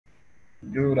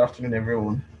Good afternoon,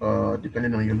 everyone.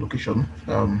 Depending on your location,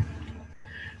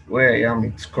 where I am,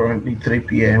 it's currently 3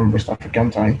 p.m. West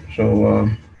African time.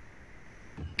 Good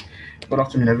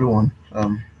afternoon, everyone.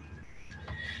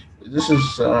 This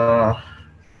is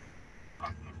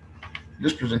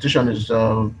this presentation is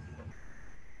on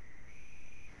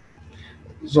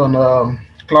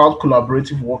cloud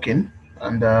collaborative working,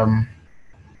 and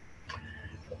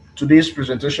today's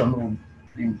presentation will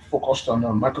be focused on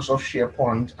Microsoft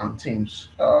SharePoint and Teams.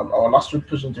 Our last week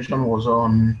presentation was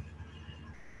on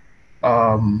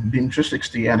BIM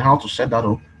 360 and how to set that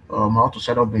up, how to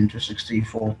set up BIM 360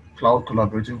 for cloud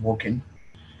collaborative working.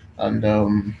 And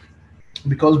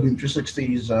because BIM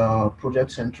 360 is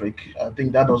project-centric, I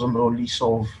think that doesn't only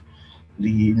solve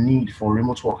the need for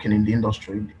remote working in the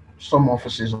industry. Some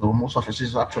offices or most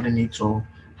offices actually need to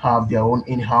have their own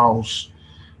in-house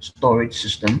storage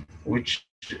system, which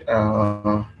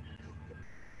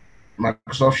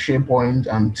Microsoft SharePoint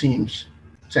and Teams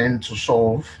tend to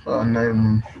solve.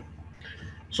 And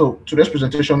so today's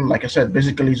presentation, like I said,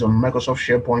 basically is on Microsoft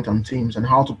SharePoint and Teams and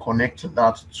how to connect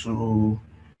that to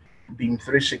BIM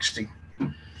 360.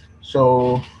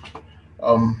 So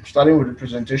starting with the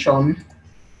presentation,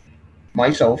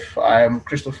 myself, I am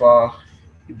Christopher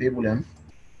Ibegbulem,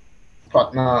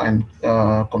 partner and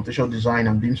computational design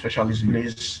and BIM specialist,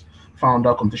 Blaze,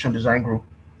 founder, computational design group,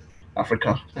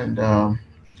 Africa. And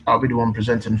I'll be the one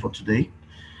presenting for today.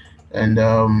 And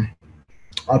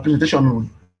our presentation will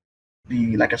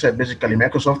be, like I said, basically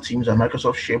Microsoft Teams and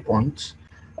Microsoft SharePoint.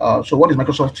 So what is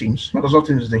Microsoft Teams? Microsoft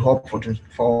Teams is the hub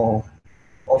for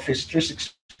Office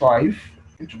 365,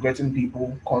 integrating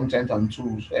people, content, and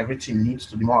tools. Every team needs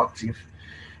to be more active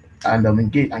and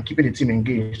engage and keeping the team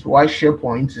engaged. Why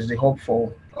SharePoint is the hub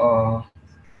for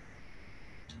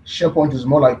SharePoint is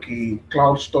more like a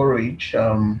cloud storage.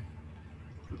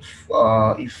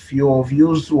 If you've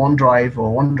used OneDrive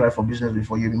or OneDrive for Business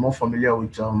before, you'll be more familiar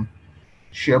with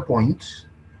SharePoint.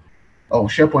 Oh,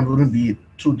 SharePoint wouldn't be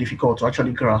too difficult to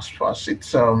actually grasp as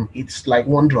it's like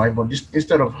OneDrive, but this,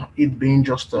 instead of it being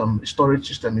just a storage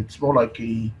system, it's more like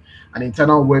an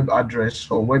internal web address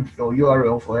or web or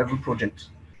URL for every project.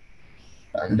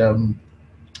 And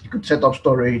you could set up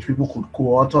storage. People could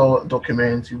co-author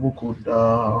documents. People could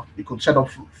you could set up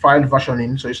file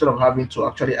versioning. So instead of having to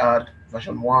actually add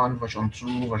version 1, version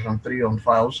 2, version 3 on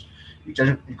files, you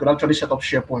could actually set up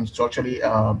SharePoint to actually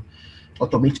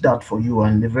automate that for you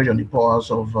and leverage on the powers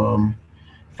of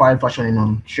file versioning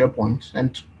on SharePoint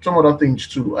and some other things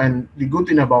too. And the good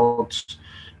thing about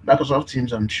Microsoft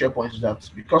Teams and SharePoint is that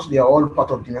because they are all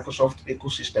part of the Microsoft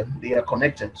ecosystem, they are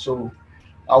connected. So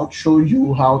I'll show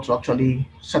you how to actually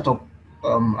set up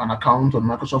an account on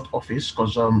Microsoft Office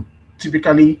because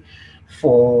typically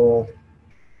for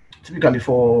typically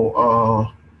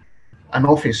for an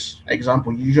office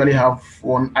example, you usually have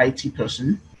one IT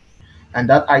person, and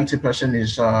that IT person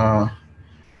is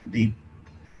the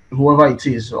whoever it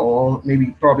is, or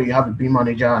maybe probably you have a BIM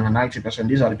manager and an IT person.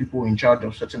 These are the people in charge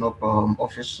of setting up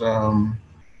Office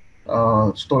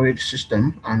storage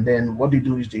system. And then what they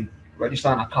do is they register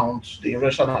an account, they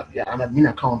register an admin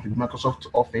account with Microsoft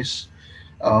Office,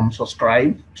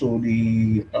 subscribe to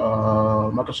the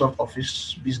Microsoft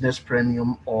Office Business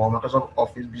Premium or Microsoft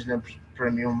Office Business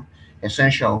Premium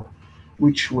Essential,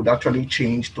 which would actually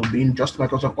change to being just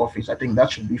Microsoft Office. I think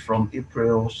that should be from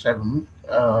April 7th,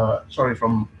 sorry,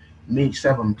 from May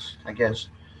 7th, I guess.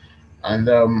 And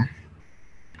uh,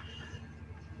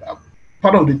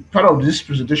 part of this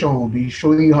presentation will be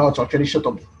showing you how to actually set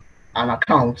up an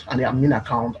account and the admin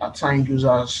account, assign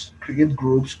users, create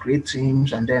groups, create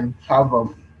teams, and then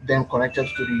them connected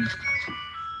to the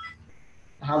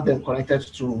have them connected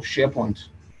to SharePoint.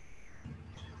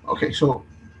 Okay, so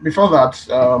before that,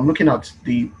 looking at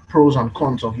the pros and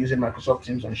cons of using Microsoft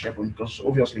Teams and SharePoint, because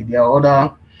obviously there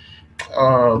are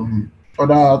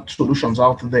other solutions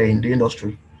out there in the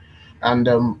industry, and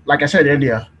like I said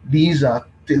earlier, these are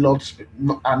tailored,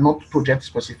 are not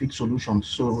project-specific solutions,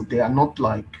 so they are not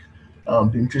like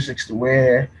BIM 360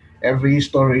 where every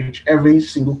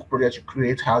single project you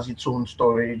create has its own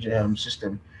storage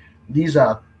system. These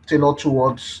are tailored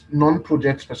towards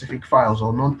non-project specific files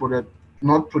or not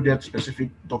project specific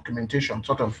documentation,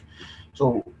 sort of.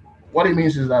 So what it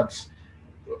means is that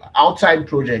outside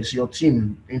projects, your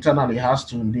team internally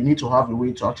they need to have a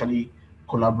way to actually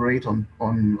collaborate on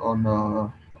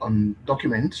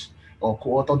documents or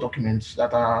co-author documents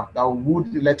that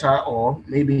would later or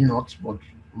maybe not, but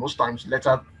most times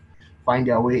later find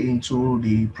their way into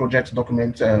the project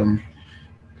document,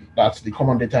 that's the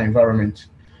common data environment.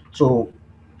 So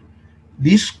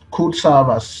this could serve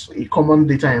as a common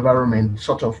data environment,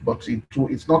 sort of, but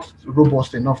it's not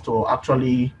robust enough to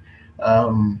actually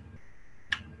um,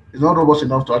 it's not robust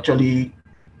enough to actually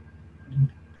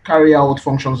carry out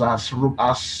functions as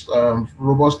robust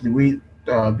the way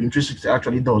BIM 360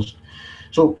 actually does.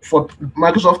 So for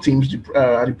Microsoft Teams,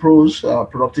 the pros,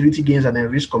 productivity gains, and then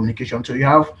risk communication. So you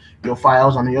have your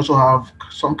files, and you also have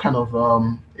some kind of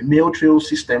mail trail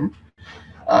system,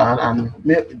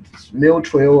 mail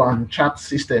trail and chat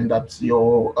system that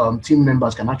your team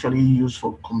members can actually use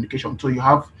for communication. So you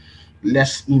have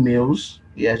less emails.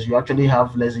 Yes, you actually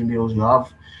have less emails. You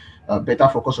have better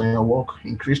focus on your work,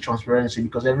 increased transparency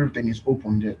because everything is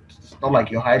open. It's not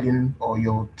like you're hiding or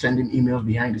you're sending emails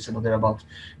behind the scene or thereabout.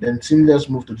 Then seamless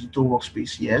move to digital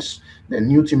workspace. Yes, then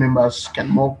new team members can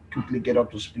more quickly get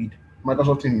up to speed.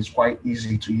 Microsoft Teams is quite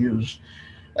easy to use,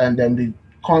 and then the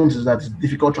cons is that it's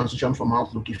difficult transition from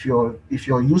Outlook. If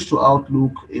you're used to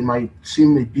Outlook, it might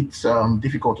seem a bit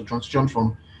difficult to transition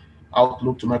from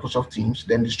Outlook to Microsoft Teams.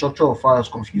 Then the structure of files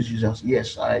confuse users.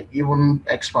 Yes, I even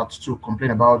experts to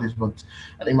complain about this, but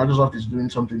I think Microsoft is doing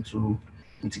something to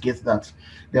mitigate that.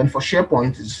 Then for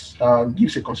SharePoint, is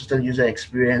gives a consistent user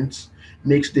experience,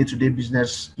 makes day-to-day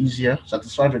business easier,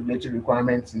 satisfies regulatory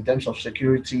requirements in terms of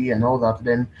security and all that.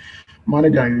 Then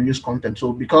manage and reuse content.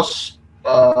 So because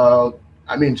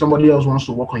I mean somebody else wants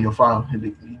to work on your file,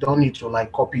 you don't need to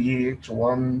like copy it to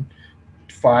one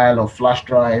file or flash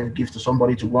drive, give to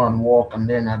somebody to go and work, and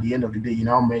then at the end of the day, you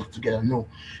now merge together. No,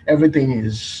 everything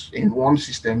is in one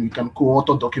system. You can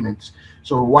co-author documents.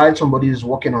 So while somebody is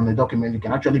working on the document, it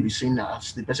can actually be seen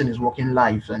as the person is working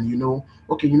live, and you know,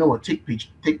 okay, you know what, take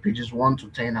pages 1 to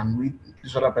 10, and read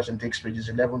this other person takes pages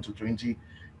 11 to 20,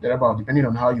 thereabout, depending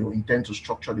on how you intend to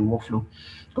structure the workflow.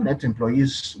 Connect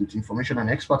employees with information and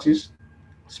expertise,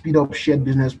 speed up shared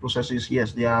business processes.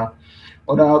 Yes, there are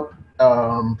other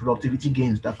productivity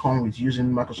gains that come with using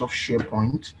Microsoft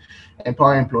SharePoint,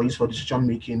 empower employees for decision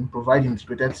making, provide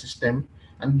integrated system,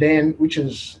 and then which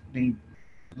is the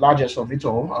largest of it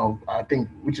all, I think,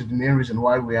 which is the main reason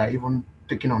why we are even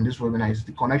taking on this webinar, is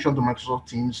the connection to Microsoft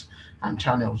Teams and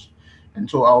channels. And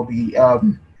so I'll be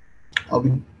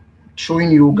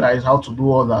showing you guys how to do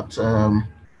all that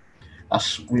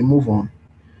as we move on.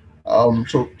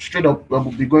 So straight up,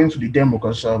 we'll be going to the demo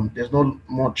because there's not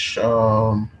much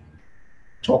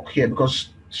talk here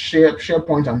because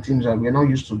SharePoint and Teams we're not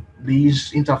used to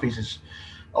these interfaces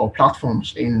or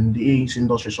platforms in the AEC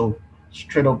industry. So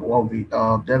straight up, I'll be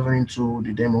delving into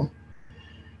the demo.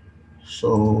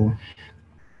 So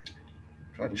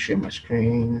try to share my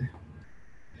screen.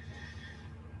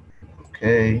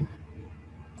 Okay.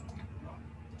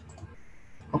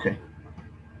 Okay.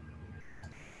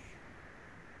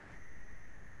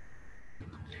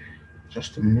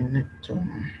 Just a minute.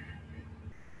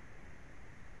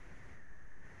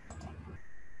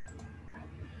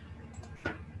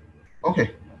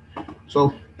 Okay.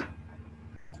 So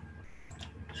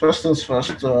first things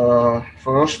first,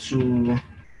 for us to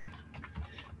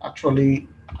actually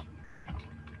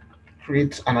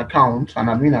create an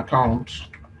admin account.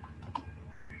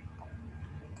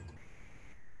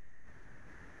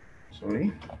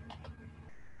 Sorry.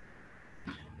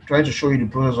 Try to show you the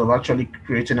process of actually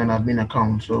creating an admin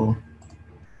account. So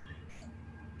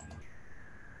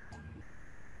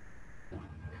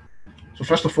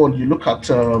first of all, you look at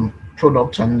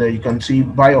product, and you can see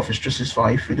buy Office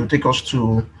 365. It will take us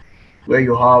to where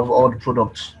you have all the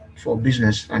products for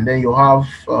business, and then you have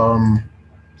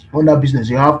under business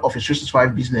you have Office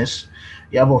 365 business,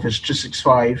 you have Office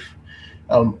 365.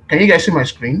 Can you guys see my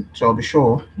screen? So I'll be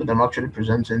sure that I'm actually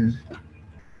presenting.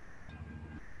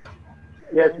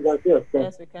 Yes, we can.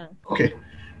 Yes, we can. Okay,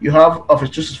 you have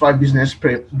Office 365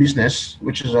 business,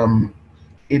 which is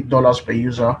 $8 per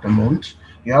user per month.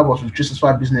 You have Office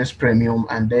 365 Business Premium,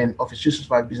 and then Office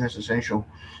 365 Business Essential.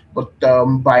 But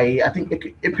by I think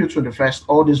April 21st,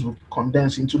 all this will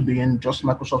condense into being just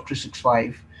Microsoft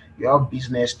 365. You have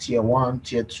Business Tier 1,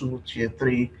 Tier 2, Tier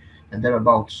 3, and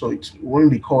thereabouts. So it won't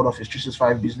be called Office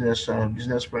 365 Business,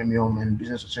 Business Premium, and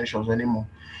Business Essentials anymore.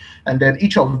 And then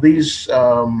each of these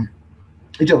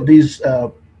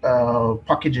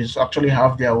packages actually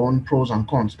have their own pros and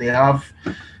cons. They have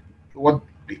what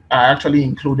are actually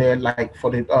included, like for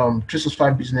the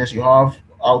 365 business, you have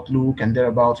Outlook and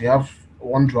thereabouts, you have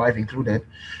OneDrive included.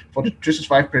 For the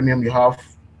 365 Premium, you have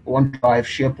OneDrive,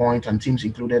 SharePoint, and Teams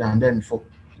included. And then for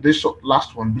this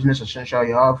last one, Business Essential,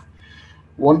 you have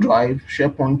OneDrive,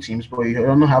 SharePoint, Teams, but you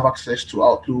don't have access to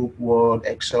Outlook, Word,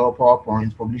 Excel,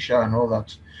 PowerPoint, Publisher, and all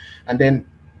that. And then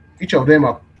each of them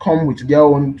come with their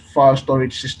own file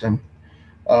storage system.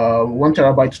 1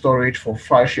 TB storage for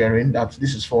file sharing.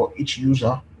 This is for each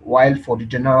user. While for the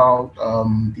general,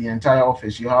 the entire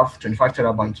office, you have 25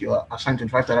 TB. You are assigned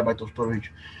 25 TB of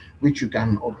storage. which you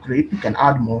can upgrade, you can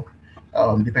add more,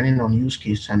 depending on use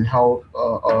case and how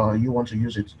you want to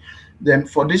use it. Then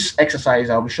for this exercise,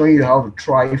 I'll be showing you how to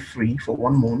try free for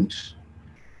 1 month,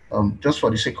 just for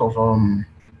the sake of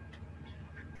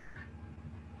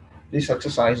this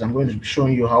exercise. I'm going to be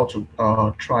showing you how to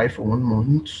try for 1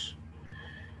 month.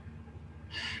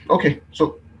 Okay,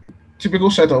 so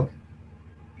typical setup: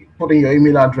 put in your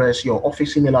email address, your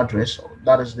office email address.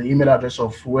 That is the email address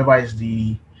of whoever is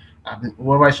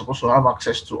supposed to have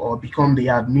access to or become the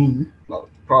admin.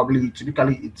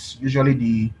 Typically, it's usually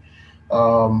the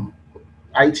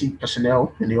IT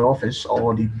personnel in the office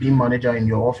or the BIM manager in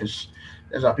your office.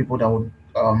 Those are people that would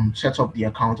set up the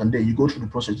account, and then you go through the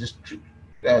process.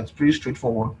 It's pretty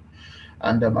straightforward.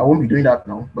 And I won't be doing that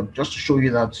now, but just to show you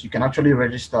that you can actually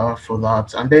register for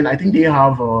that. And then I think they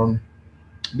have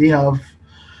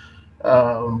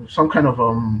some kind of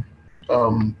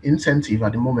incentive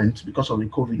at the moment because of the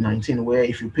COVID-19, where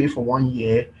if you pay for 1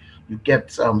 year, you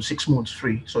get 6 months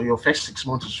free. So your first 6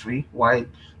 months is free, while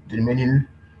the remaining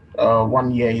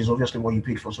 1 year is obviously what you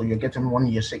paid for. So you're getting 1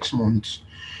 year, 6 months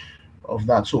of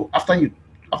that. So after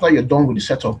you're done with the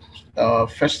setup,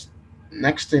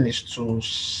 next thing is to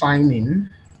sign in.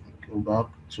 Go back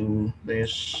to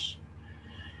this.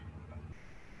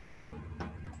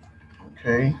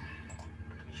 Okay,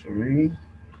 sorry,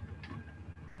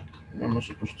 I'm not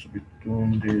supposed to be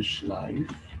doing this live,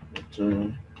 but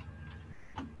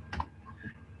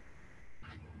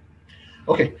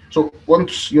okay. So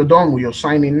once you're done with your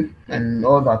signing and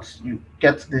all that, you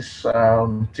get this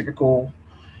typical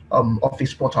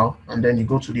office portal, and then you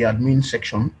go to the admin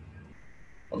section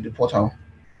of the portal.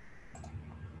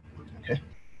 Okay.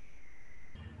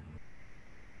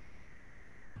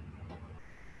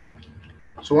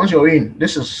 So once you're in,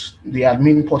 this is the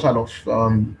admin portal of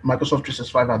Microsoft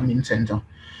 365 Admin Center.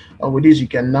 With this, you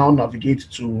can now navigate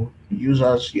to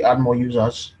users. You add more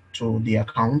users to the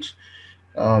account.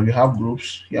 You have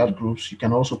groups. You add groups. You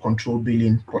can also control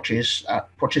billing, purchase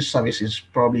services.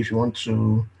 Probably if you want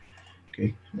to.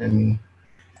 Okay, let me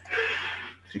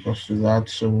take us to that.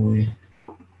 So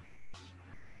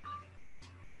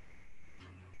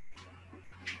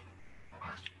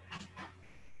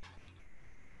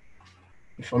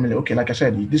family. Okay, like I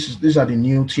said, these are the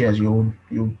new tiers you'll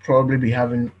probably be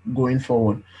having going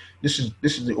forward. This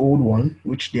is the old one,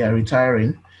 which they are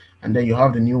retiring, and then you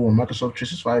have the new one: Microsoft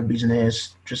 365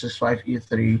 Business, 365 E3,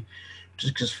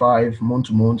 365 month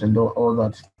to month, and all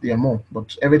that. There are more,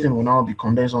 but everything will now be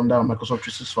condensed under Microsoft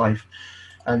 365.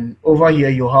 And over here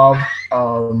you have,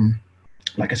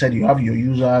 like I said, you have your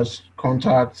users,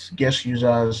 contacts, guest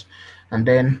users, and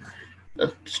then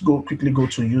let's quickly go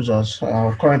to users.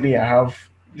 Currently, I have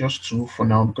just 2 for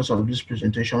now because of this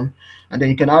presentation, and then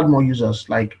you can add more users,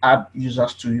 like add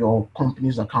users to your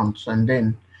company's accounts, and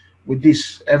then with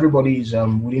this, everybody is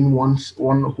within one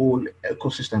whole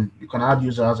ecosystem. You can add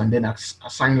users and then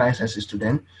assign licenses to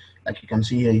them. Like you can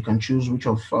see here, you can choose which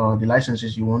of the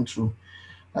licenses you want to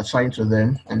assign to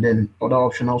them, and then other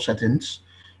optional settings,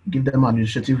 give them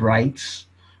administrative rights,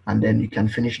 and then you can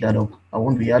finish that up. I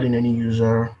won't be adding any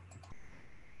user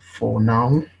for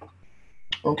now.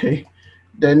 Okay,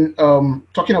 then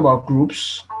talking about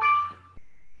groups.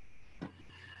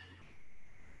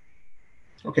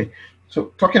 Okay,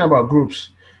 so talking about groups,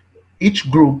 each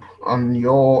group on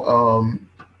your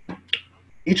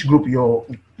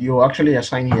you're actually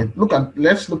assigning here.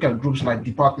 Let's look at groups like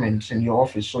departments in your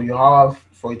office. So you have,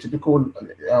 for a typical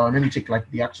let me take like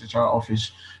the HR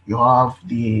office, you have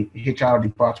the HR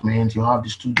department, you have the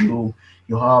studio,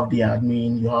 you have the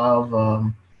admin, you have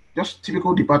just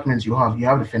typical departments. You have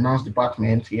the finance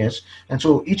department, yes. And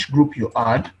so each group you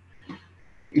add,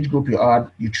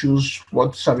 you choose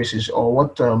what services or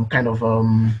what kind of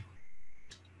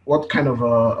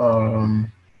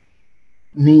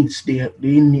needs they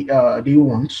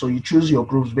want. So you choose your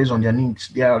groups based on their needs.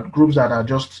 There are groups that are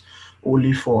just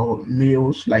only for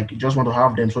mails, like you just want to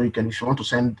have them so you can, if you want to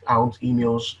send out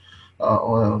emails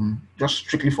or just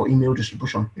strictly for email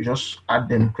distribution, you just add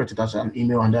them, create it as an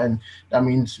email, and then that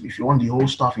means if you want the whole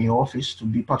staff in your office to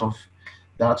be part of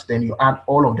that, then you add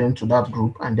all of them to that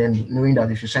group, and then knowing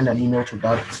that if you send an email to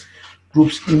that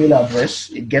group's email address,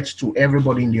 it gets to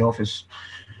everybody in the office.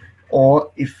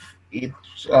 Or if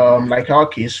it's like our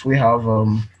case, we have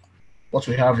what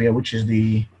we have here, which is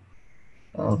the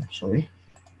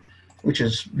which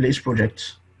is Blaze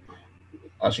project.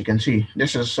 As you can see,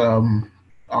 this is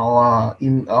our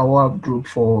group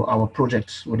for our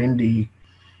projects within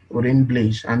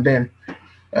Blaze. And then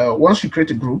once you create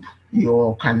a group,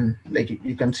 you can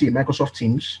see Microsoft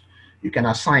Teams. You can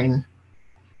assign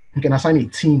a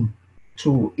team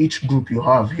to each group you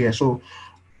have here. So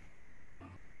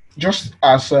just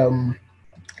as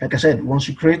like I said, once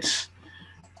you create,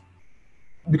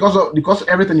 because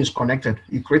everything is connected,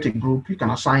 you create a group, you can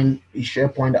assign a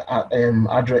SharePoint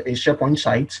address, a SharePoint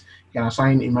site, you can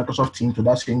assign a Microsoft team to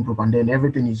that same group, and then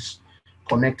everything is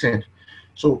connected.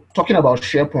 So talking about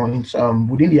SharePoint,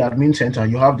 within the admin center,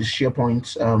 you have the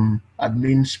SharePoint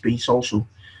admin space also.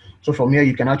 So from here,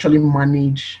 you can actually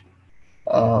manage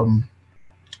um,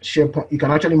 SharePoint. You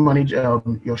can actually manage your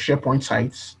SharePoint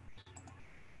sites.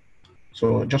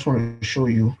 So just want to show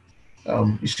you.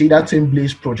 You see that same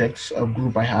Blaze projects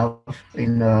group I have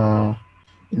in my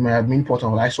admin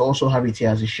portal. I also have it here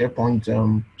as a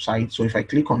SharePoint site. So if I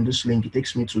click on this link, it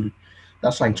takes me to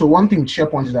that site. So one thing with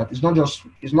SharePoint is that it's not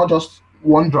just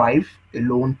OneDrive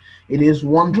alone. It is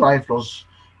OneDrive plus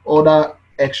other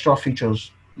extra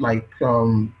features like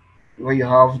where you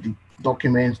have the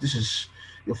documents. This is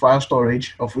your file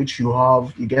storage, of which you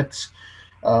get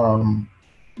um,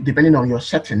 depending on your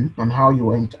setting on how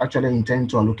you actually intend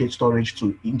to allocate storage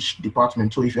to each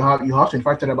department. So if you have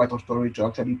 25 terabytes of storage to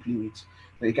actually play with,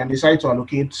 so you can decide to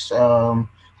allocate 10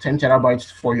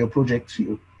 terabytes for your project.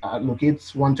 You allocate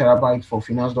 1 terabyte for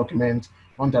finance documents,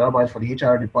 1 terabyte for the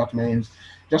HR department,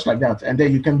 just like that. And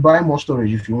then you can buy more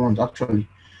storage if you want. Actually,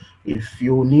 if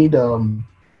you need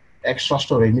extra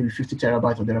storage, maybe 50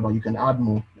 terabytes or terabyte, you can add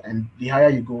more. And the higher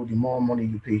you go, the more money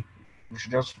you pay. We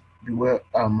should just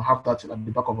have that at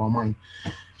the back of our mind.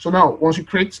 So now, once you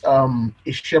create a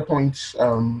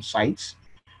SharePoint site,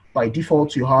 by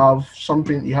default you have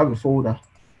a folder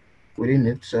within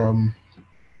it.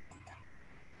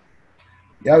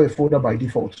 You have a folder by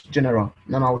default, general.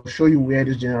 Now I'll show you where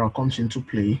this general comes into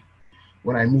play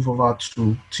when I move over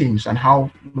to Teams and how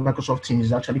Microsoft Teams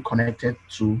is actually connected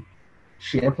to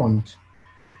SharePoint.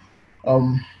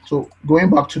 So going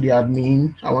back to the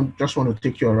admin, just want to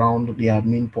take you around the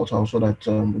admin portal so that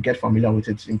we get familiar with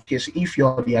it. In case if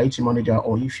you're the IT manager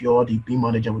or if you're the BIM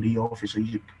manager within your office, so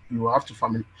you have to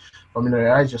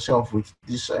familiarize yourself with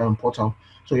this portal.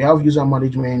 So you have user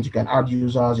management. You can add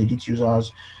users, edit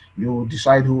users. You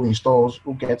decide who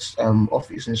gets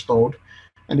Office installed.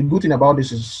 And the good thing about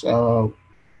this is, let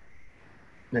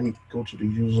me go to the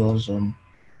users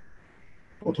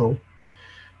portal.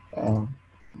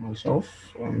 Myself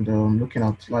and looking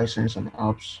at license and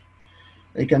apps,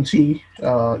 you can see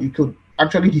you could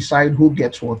actually decide who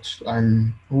gets what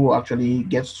and who actually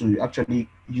gets to actually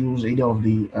use either of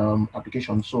the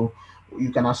applications. So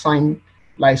you can assign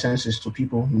licenses to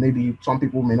people. Maybe some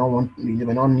people may not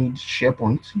need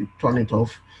SharePoint, you turn it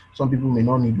off. Some people may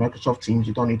not need Microsoft Teams,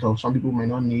 you turn it off. Some people may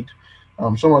not need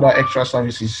some other extra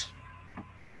services,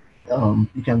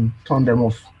 you can turn them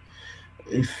off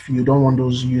if you don't want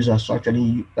those users to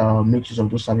actually make use of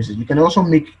those services. You can also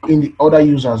make in the other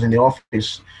users in the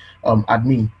office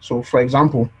admin. So for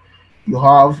example, you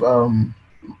have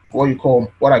what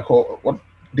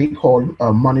they call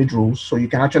manage roles. So you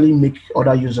can actually make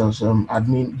other users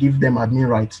admin, give them admin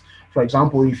rights. For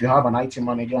example, if you have an IT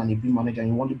manager and a B manager and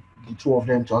you want the two of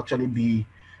them to actually be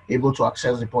able to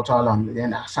access the portal and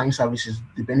then assign services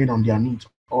depending on their needs,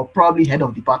 or probably head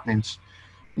of departments,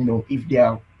 if they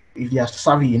are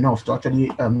savvy enough to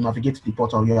actually navigate the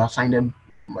portal, you assign them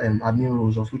admin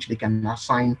roles of which they can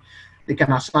assign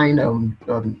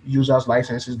users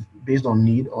licenses based on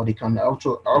need, or they can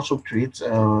also create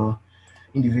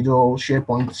individual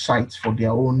SharePoint sites for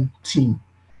their own team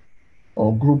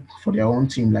or group for their own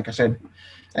team, like I said.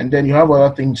 And then you have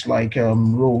other things like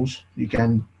roles. You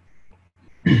can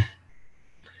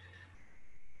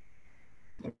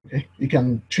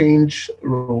change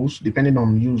roles depending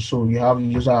on use. So you have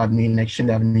user admin, exchange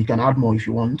admin. You can add more if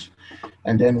you want.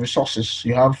 And then resources.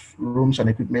 You have rooms and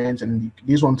equipment, and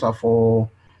these ones are for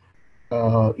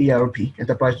ERP,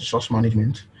 Enterprise Resource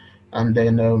Management, and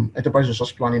then Enterprise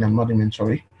Resource Planning and Management.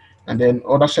 Sorry, and then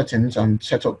other settings and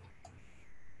setup.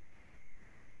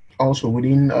 Also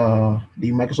within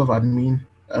the Microsoft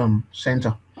Admin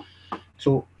Center.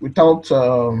 So without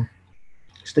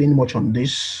staying much on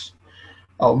this,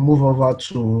 I'll move over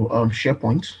to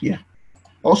SharePoint. Yeah.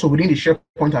 Also within the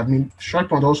SharePoint admin,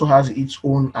 SharePoint also has its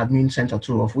own admin center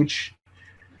too, of which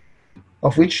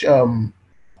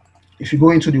if you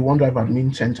go into the OneDrive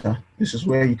admin center, this is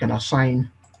where you can assign.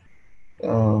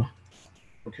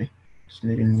 Okay, it's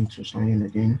needing me to sign in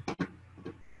again.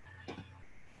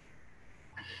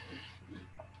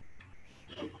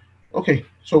 Okay,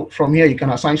 so from here you can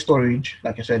assign storage.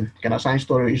 Like I said, you can assign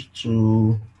storage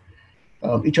to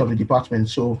each of the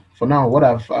departments. So for now, what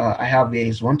I have here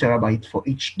is 1 terabyte for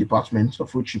each department,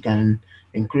 of which you can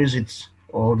increase it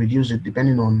or reduce it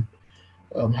depending on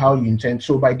how you intend.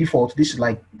 So by default, this is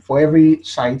like for every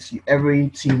site, every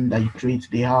team that you create,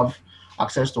 they have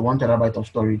access to 1 terabyte of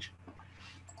storage.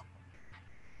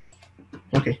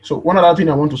 Okay, so one other thing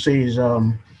I want to say is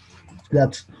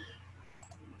that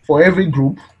for every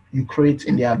group you create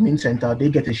in the admin center, they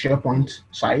get a SharePoint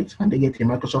site and they get a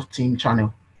Microsoft Team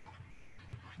channel.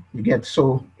 You get,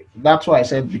 so that's why I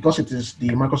said, because it is the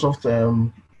Microsoft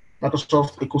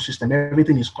ecosystem,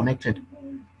 everything is connected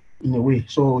in a way.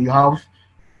 So you have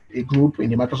a group in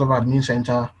the Microsoft admin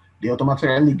center, they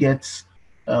automatically get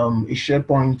a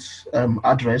SharePoint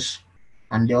address,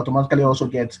 and they automatically also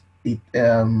get it.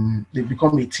 They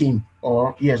become a team,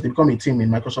 or yes, they become a team in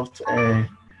Microsoft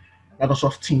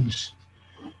Teams.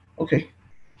 Okay,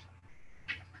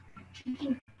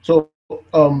 so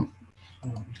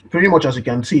pretty much as you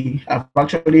can see, I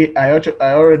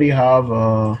already have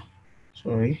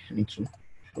sorry, I need to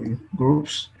show you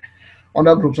groups.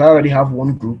 Under groups, I already have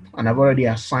one group, and I've already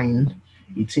assigned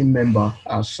a team member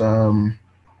as I've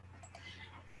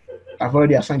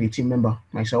already assigned a team member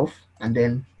myself, and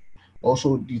then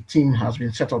also the team has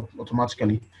been set up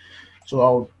automatically. So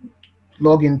I'll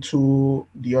log into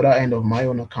the other end of my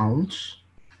own account.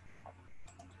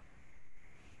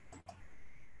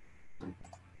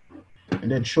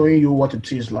 And then showing you what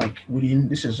it is like within,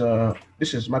 this is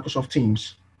Microsoft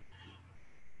Teams.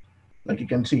 Like you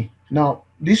can see. Now,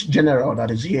 this general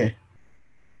that is here,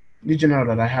 this general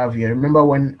that I have here, remember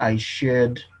when I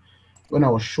shared, when I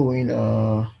was showing,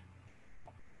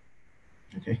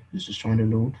 okay, this is trying to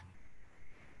load.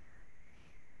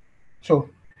 So,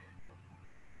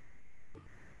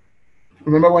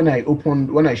 remember when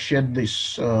I shared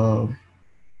this,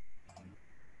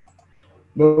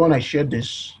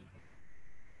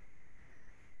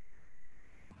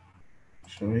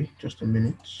 sorry, just a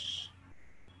minute.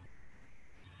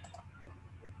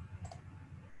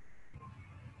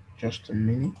 Just a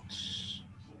minute.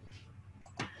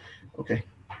 Okay.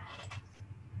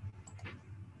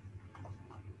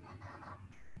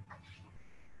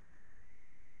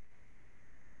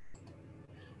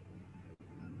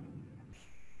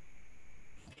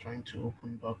 Trying to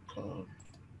open back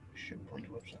SharePoint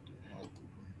website I had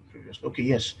previous. Okay,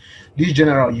 yes. This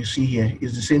general you see here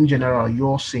is the same general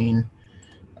you're seeing.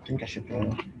 I think I should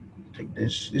take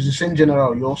this. It's the same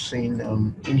general you're seeing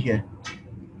in here.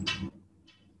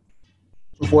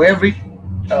 So for every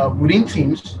within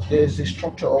Teams, there's a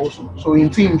structure also. So in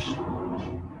Teams,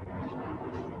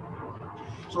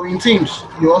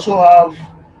 you also have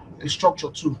a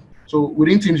structure too. So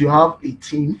within Teams, you have a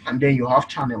team, and then you have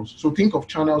channels. So think of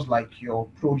channels like your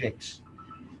projects.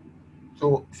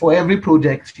 So for every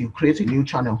project, you create a new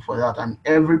channel for that, and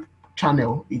every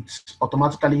channel, it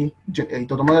automatically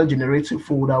generates a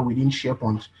folder within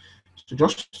SharePoint. So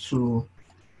just to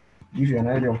give you an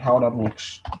idea of how that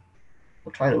works,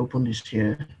 I'll try to open this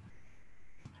here.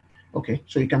 Okay,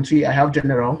 so you can see I have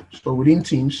general. So within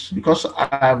Teams, because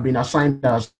I have been assigned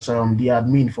as the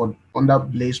admin for under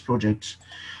Blaze projects,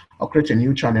 I'll create a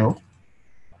new channel.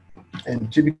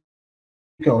 And typically,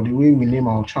 the way we name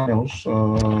our channels,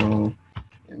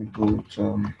 let me go with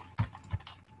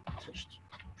just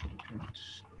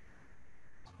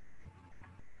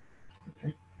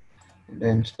okay, and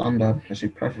then standard. I say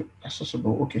private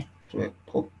accessible. Okay, so I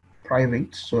put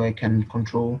private so I can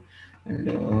control and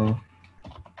I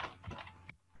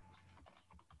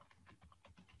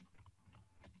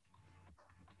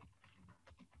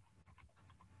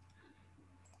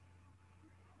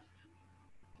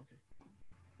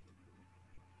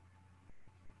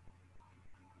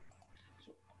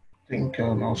think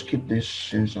I'll skip this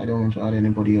since I don't want to add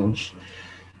anybody else.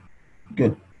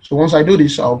 Good. So once I do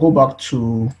this, I'll go back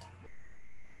to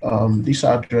this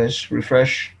address,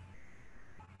 refresh.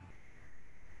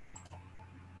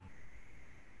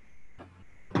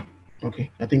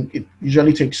 Okay, I think it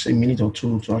usually takes a minute or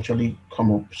two to actually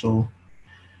come up. So,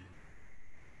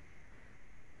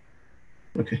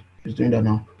 okay, it's doing that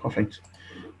now. Perfect.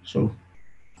 So,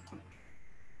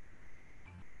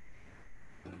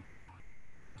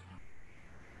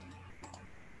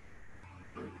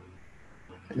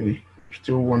 anyway,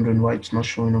 still wondering why it's not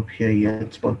showing up here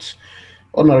yet, but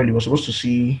ordinarily we're supposed to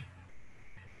see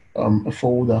a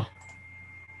folder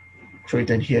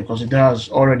created here because it has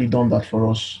already done that for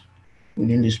us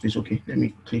within this space. Okay, let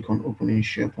me click on opening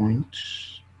SharePoint.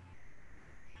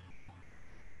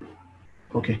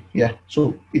 Okay, yeah,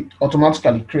 so it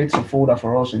automatically creates a folder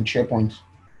for us in SharePoint,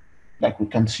 like we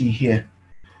can see here.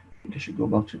 I should go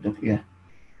back to the, yeah.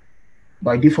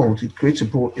 By default, it creates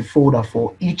a folder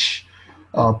for each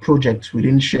project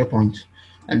within SharePoint.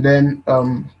 And then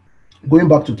going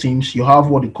back to Teams, you have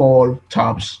what they call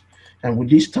tabs. And with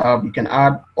this tab, you can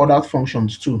add other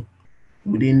functions too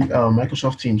within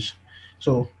Microsoft Teams.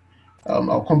 So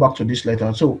I'll come back to this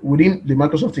later. So within the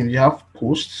Microsoft Teams, you have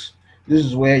posts. This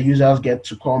is where users get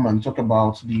to come and talk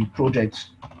about the project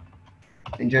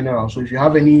in general. So if you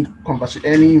have any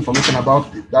information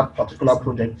about that particular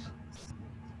project,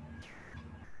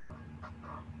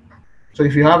 so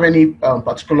if you have any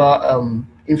particular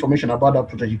information about that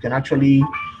project, you can actually,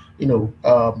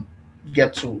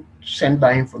 get to send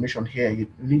that information here. You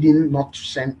needing not to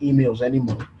send emails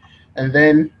anymore. And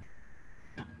then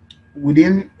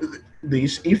within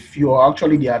this, if you're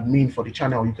actually the admin for the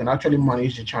channel, you can actually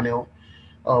manage the channel,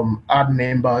 add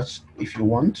members if you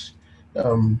want.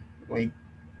 When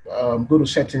go to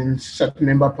settings, set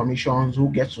member permissions, who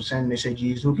gets to send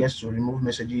messages, who gets to remove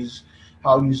messages,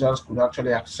 how users could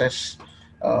actually access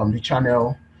the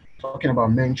channel, talking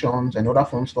about mentions and other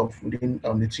fun stuff within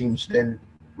the teams. Then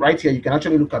right here, you can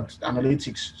actually look at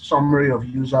analytics, summary of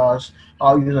users,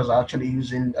 how users are actually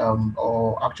using,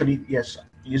 or actually, yes,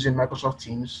 using Microsoft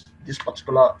Teams,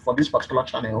 for this particular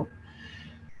channel.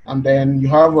 And then you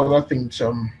have other things,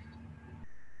 let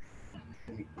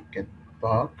me get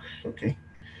back, okay.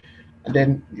 And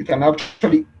then you can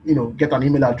actually, get an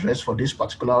email address for this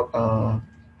particular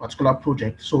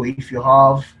project. So if you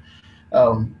have,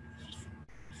 um,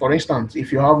 for instance,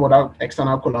 if you have other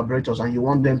external collaborators and you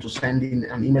want them to send in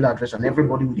an email address, and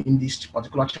everybody within this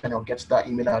particular channel gets that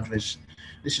email address,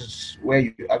 this is where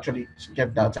you actually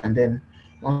get that. And then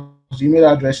once the email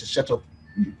address is set up,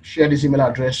 you share this email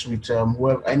address with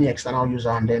any external user,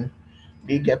 and then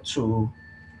they get to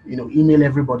email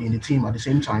everybody in the team at the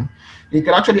same time. You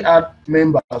can actually add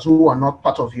members who are not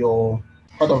part of your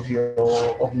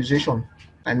organization.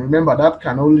 And remember, that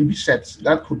can only be set.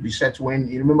 That could be set when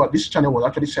you remember this channel was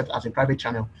actually set as a private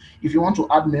channel. If you want to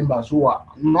add members who are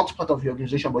not part of your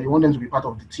organization, but you want them to be part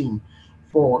of the team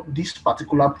for this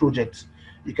particular project,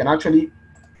 you can actually,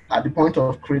 at the point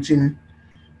of creating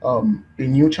a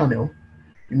new channel,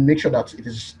 you make sure that it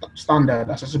is standard,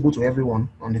 accessible to everyone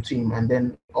on the team, and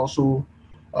then also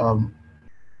um,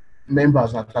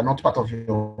 members that are not part of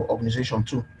your organization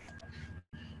too.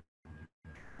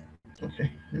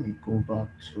 Okay, let me go back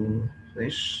to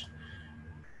this.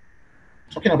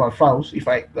 Talking about files, if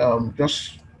I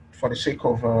just for the sake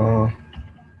of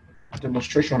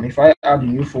demonstration, if I add a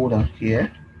new folder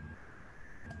here,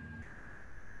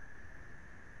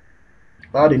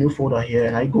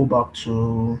 and I go back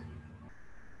to,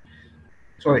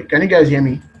 sorry, can you guys hear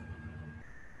me?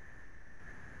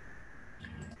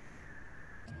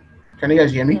 Can you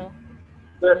guys hear me?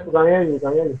 Yes, we can hear you.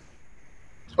 Can hear you.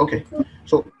 Okay,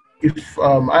 so if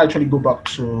I actually go back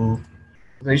to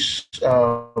this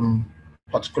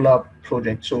particular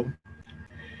project, so it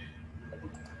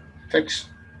takes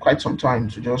quite some time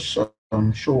to just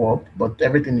show up, but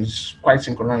everything is quite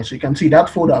synchronized. So you can see that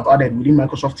folder I've added within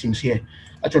Microsoft Teams here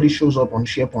actually shows up on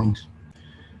SharePoint,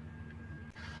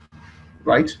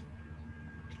 right?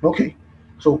 Okay,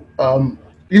 so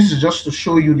this is just to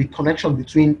show you the connection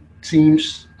between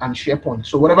Teams and SharePoint.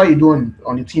 So whatever you do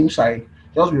on the Team side,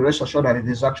 just be rest assured that it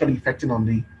is actually affecting on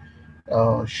the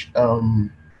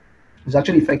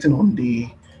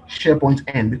SharePoint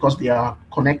end, because they are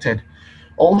connected.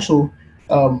 Also,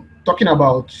 talking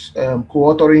about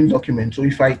co-authoring documents. So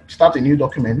if I start a new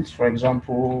document, for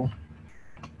example,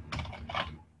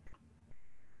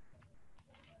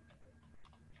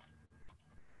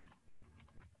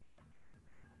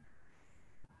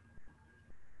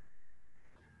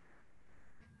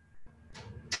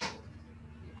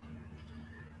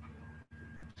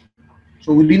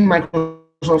 so within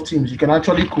Microsoft Teams, you can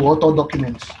actually co-author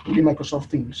documents within Microsoft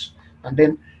Teams, and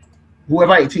then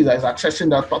whoever it is that is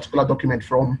accessing that particular document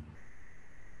from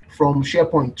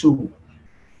SharePoint too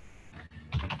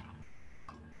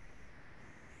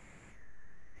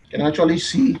can actually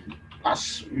see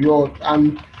as your,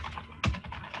 and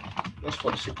just for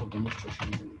the sake of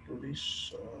demonstration, let me do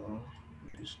this,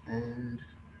 and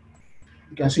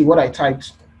you can see what I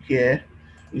typed here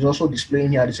is also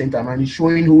displaying here at the same time, and it's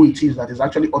showing who it is that is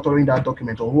actually authoring that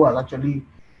document, or who has actually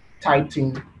typed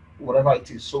in whatever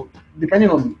it is. So depending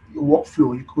on your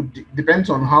workflow, you could depends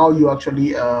on how you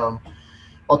actually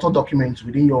author documents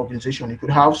within your organization. You could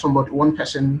have one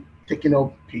person taking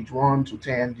up page 1 to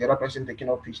 10, the other person taking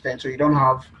up page 10, so you don't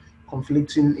have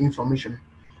conflicting information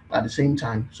at the same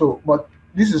time. So, but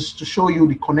this is to show you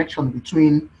the connection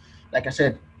between, like I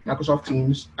said, Microsoft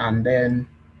Teams and then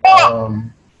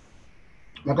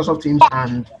Microsoft Teams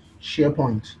and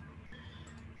SharePoint.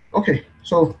 Okay,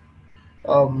 so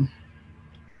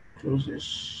close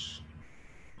this.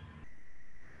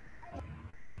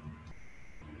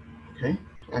 Okay,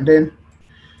 and then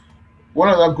one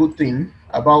other good thing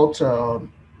about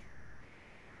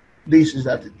this is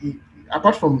that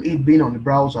apart from it being on the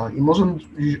browser, it mustn't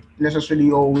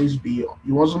necessarily always be.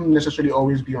 You mustn't necessarily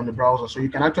always be on the browser. So you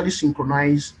can actually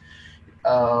synchronize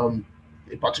a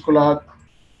particular,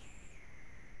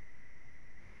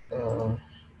 uh,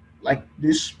 like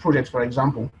this project, for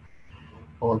example.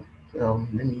 Or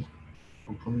let me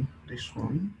open this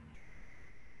one.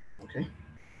 Okay.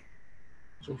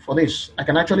 So for this, I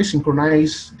can actually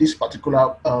synchronize this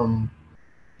particular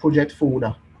project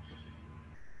folder.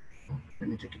 Let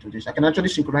me take it to this. I can actually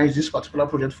synchronize this particular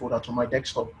project folder to my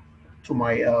desktop, to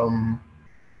my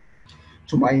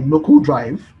local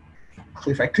drive. So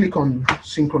if I click on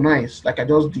synchronize, like I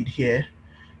just did here,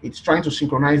 it's trying to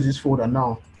synchronize this folder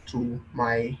now to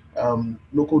my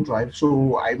local drive.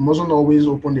 So I mustn't always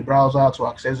open the browser to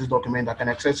access this document. I can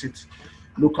access it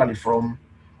locally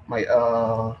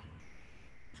my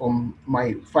from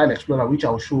my file explorer, which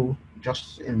I'll show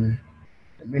just in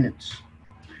a minute.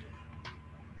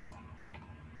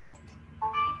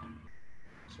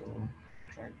 So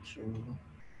try to.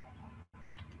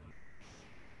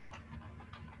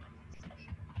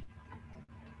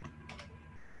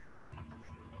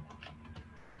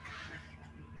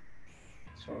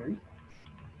 Sorry.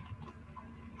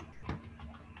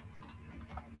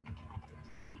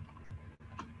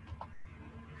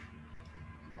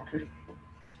 Okay.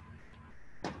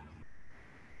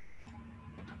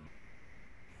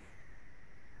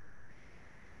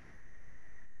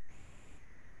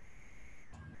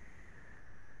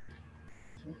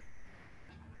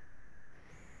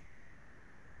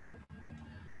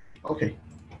 Okay.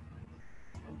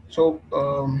 So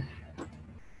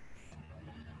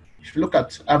if you look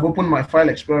at, I've opened my file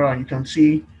explorer and you can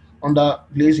see under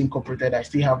Blaze Incorporated, I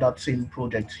still have that same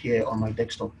project here on my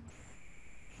desktop.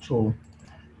 So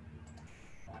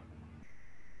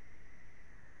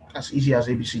as easy as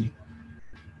ABC,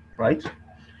 right?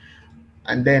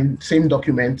 And then same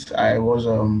document I was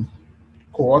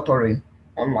co-authoring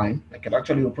online. I can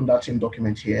actually open that same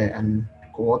document here and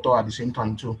co-author at the same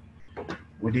time too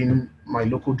within my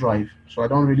local drive. So I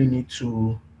don't really need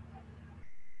to.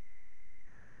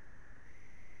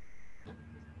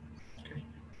 Okay,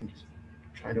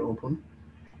 try to open.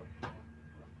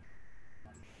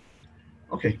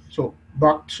 Okay, so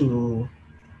back to.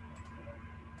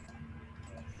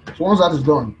 So once that is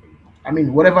done, I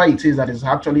mean, whatever it is that is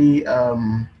actually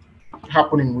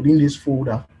happening within this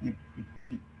folder, you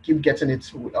keep getting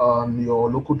it on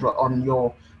your local drive, on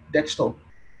your desktop,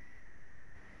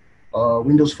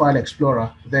 Windows File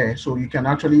Explorer there, so you can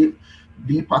actually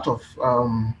be part of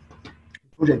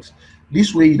projects.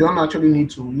 This way, you don't actually need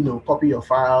to, copy your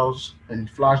files and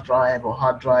flash drive or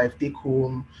hard drive, take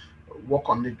home, work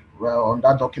on it on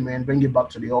that document, bring it back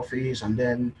to the office, and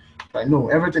then I know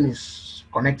everything is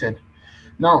connected.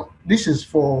 Now, this is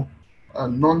for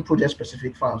non-project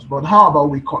specific files, but how about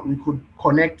we could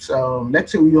connect,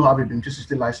 let's say you have a BIM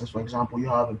 360 license, for example, you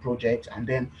have a project, and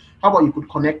then how about you could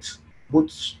connect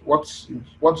both what's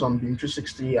on BIM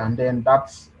 360 and then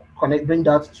bring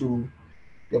that to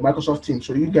your Microsoft Teams.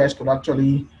 So you guys could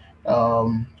actually,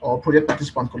 or project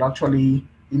participant could actually,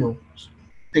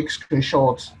 take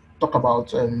screenshots, talk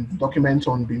about documents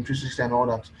on BIM 360 and all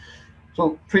that.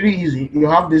 So pretty easy. You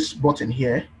have this button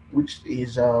here, which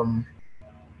you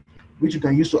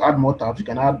can use to add more tabs. You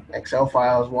can add Excel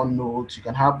files, OneNote. You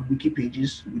can have wiki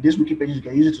pages. With these wiki pages, you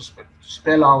can use it to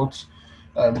spell out,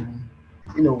 um,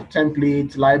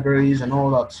 templates, libraries, and all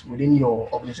that within your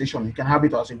organization. You can have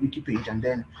it as a wiki page, and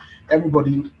then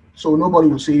everybody, so nobody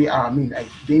will say, I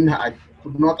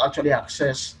could not actually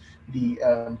access the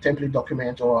template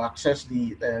document or access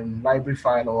the library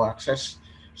file or access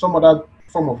some other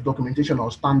form of documentation or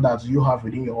standards you have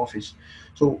within your office.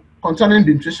 So concerning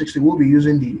BIM 360, we'll be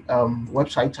using the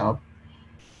website tab,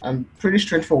 and pretty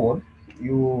straightforward.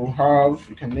 You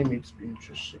can name it BIM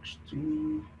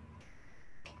 360.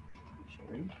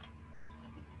 Sorry.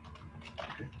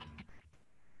 Okay. 360.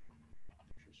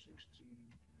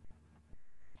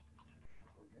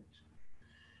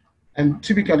 And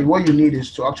typically, what you need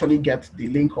is to actually get the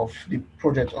link of the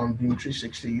project on BIM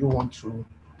 360 you want to.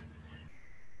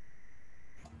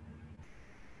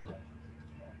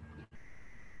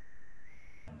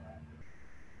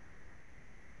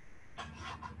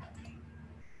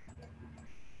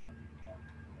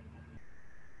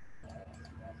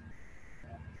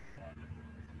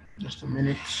 Just a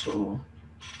minute. So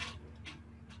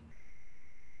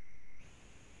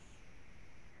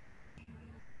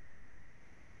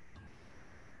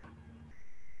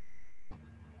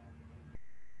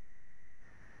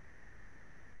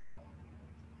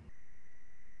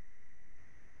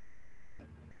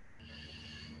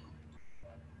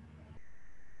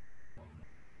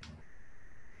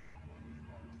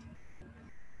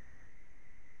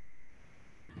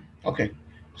Okay,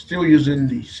 still using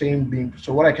the same BIM.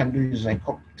 So what I can do is I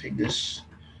take this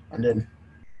and then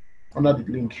under the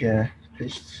link here,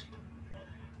 paste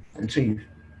and save.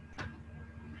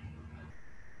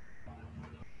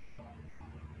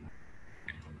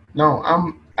 Now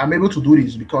I'm able to do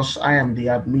this because I am the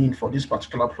admin for this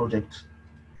particular project,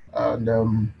 and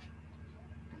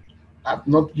I've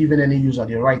not given any user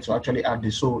the right to actually add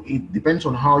this. So it depends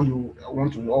on how you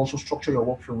want to also structure your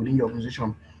workflow within your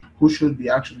organization. Who should be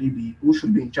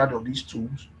in charge of these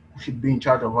tools? Who should be in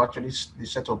charge of actually the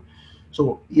setup?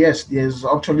 So yes, there's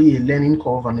actually a learning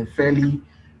curve and a fairly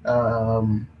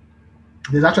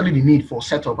there's actually the need for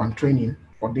setup and training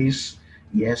for this.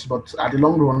 Yes, but at the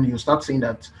long run, you start seeing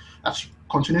that as you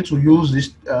continue to use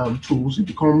these tools, it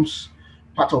becomes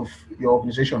part of your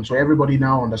organization. So everybody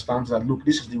now understands that, look,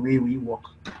 this is the way we work,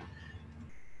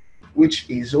 which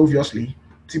is obviously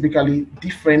typically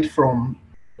different from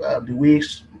the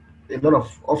ways a lot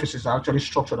of offices are actually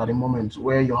structured at the moment,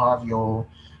 where you have your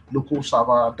local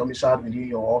server domiciled within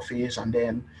your office, and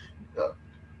then uh,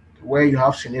 where you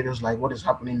have scenarios like what is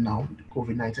happening now, the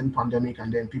COVID-19 pandemic,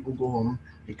 and then people go home,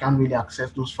 they can't really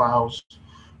access those files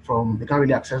they can't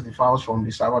really access the files from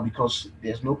the server because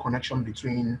there's no connection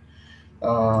between,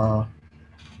 uh,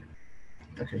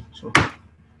 okay, so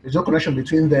there's no connection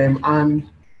between them and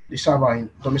the server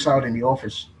domiciled in the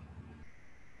office.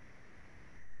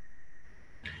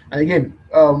 And again,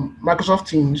 Microsoft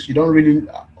Teams, you don't really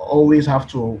always have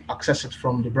to access it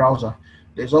from the browser.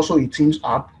 There's also a Teams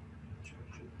app.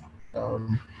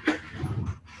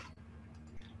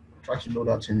 Try to load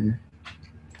that in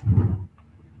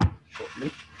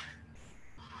shortly.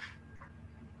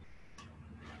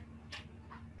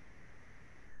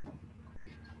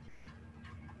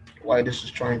 Why this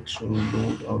is trying to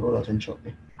load, I'll load that in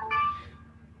shortly.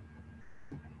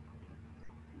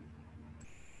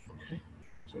 Okay,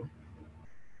 so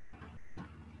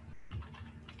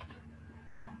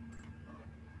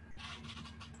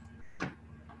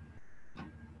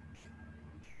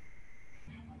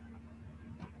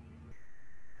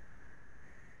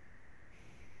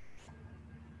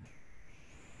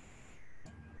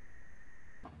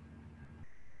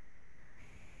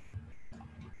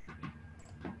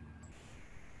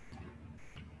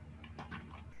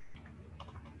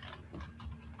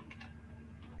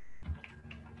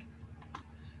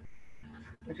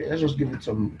okay, let's just give it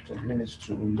some minutes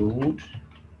to load.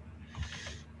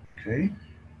 Okay.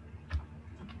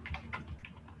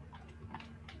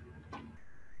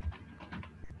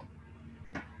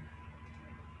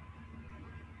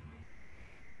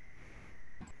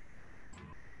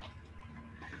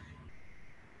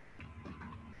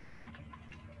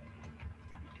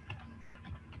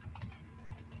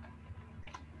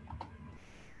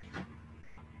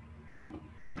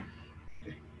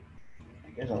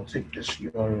 I guess I'll take this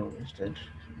URL instead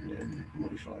and then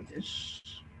modify this.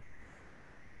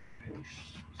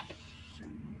 Paste.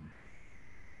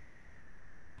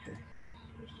 Okay,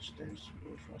 there's the steps to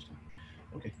go faster.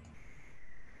 Okay.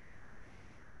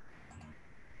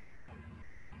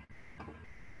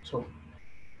 So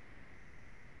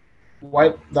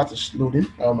while that is loading,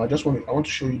 I want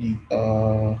to show you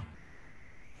the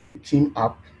team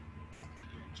app.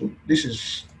 So this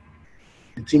is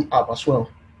the team app as well.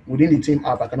 Within the team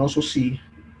app, I can also see,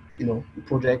 the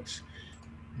project,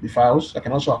 the files. I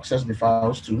can also access the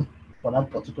files too for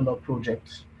that particular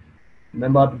project.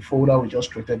 Remember the folder we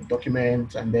just created,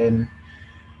 document, and then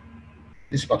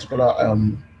this particular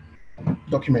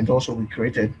document also we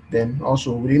created. Then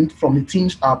also from the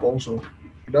Teams app also,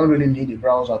 you don't really need a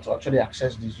browser to actually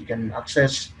access this. You can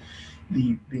access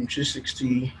the BIM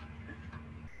 360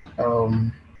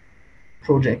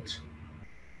 project.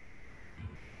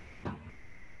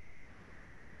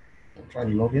 I'm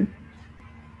trying to log in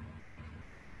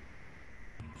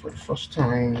for the first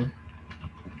time.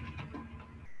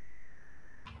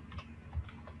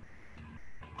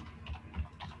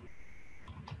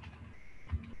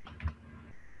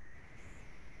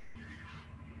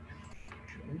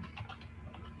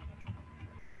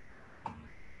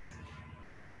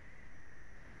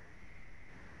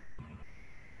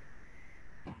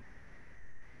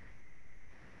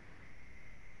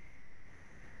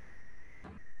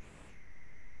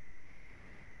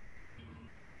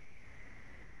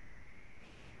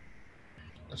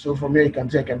 So from here, you can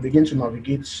see I can begin to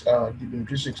navigate the BIM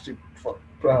 360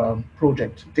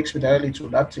 project. It takes me directly to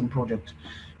that team project.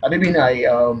 And even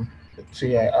let's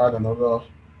say I add another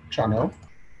channel.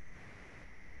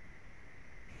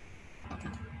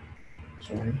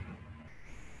 Sorry.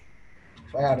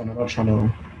 If I add another channel,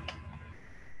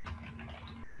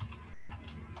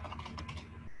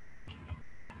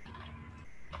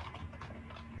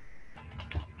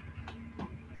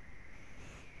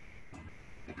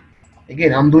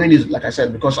 Again, I'm doing this, like I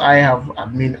said, because I have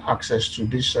admin access to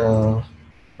this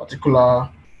particular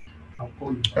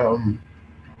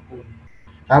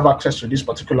I have access to this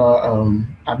particular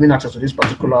admin access to this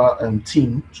particular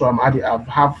team. So I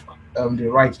have the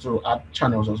right to add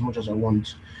channels as much as I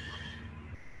want.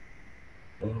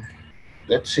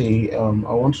 Let's say I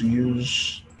want to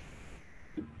use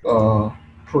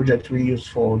project we used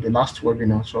for the last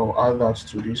webinar. So I'll add that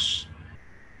to this.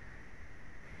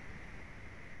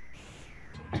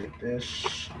 Take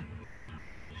this.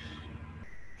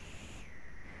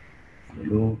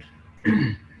 Reload.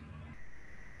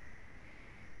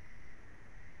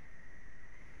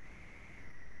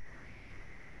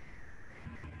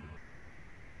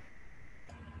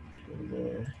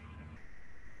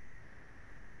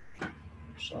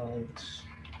 Sites.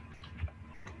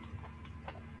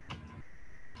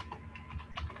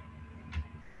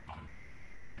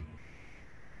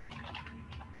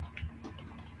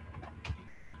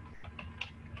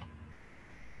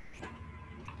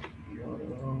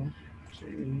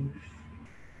 Save.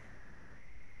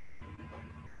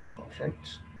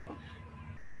 Perfect.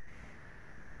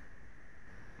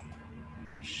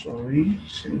 Sorry,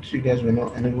 since you guys were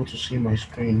not unable to see my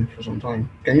screen for some time.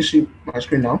 Can you see my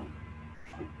screen now?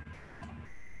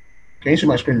 Can you see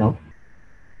my screen now?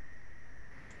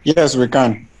 Yes, we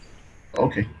can.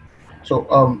 Okay. So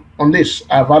on this,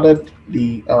 I've added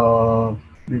the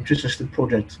 360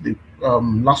 project, the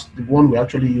one we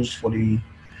actually used for the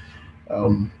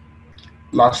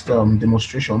last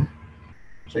demonstration.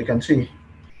 So you can see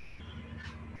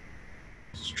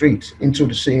straight into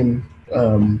the same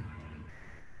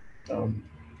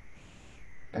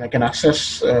and I can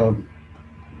access the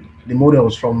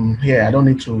models from here. I don't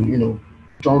need to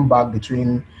jump back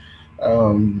between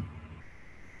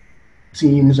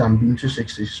Teams and BIM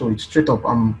 360. So it's straight up.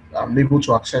 I'm able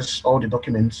to access all the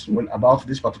documents about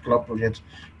this particular project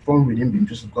from within BIM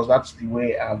 360 because that's the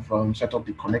way I've set up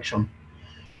the connection.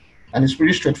 And it's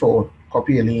pretty straightforward.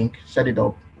 Copy a link, set it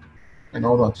up, and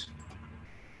all that.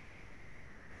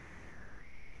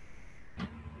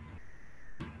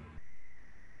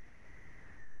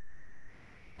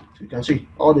 So you can see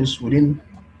all this within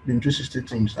BIM 360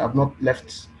 Teams. I've not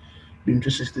left BIM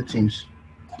 360 Teams.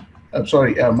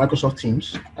 Sorry, Microsoft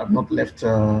Teams. I've not left.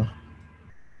 And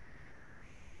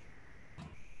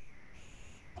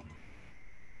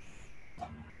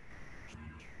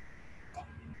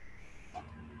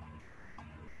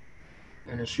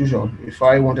as usual, if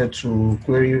I wanted to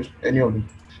query any of the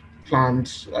plan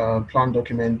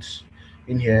documents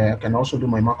in here, I can also do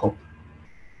my markup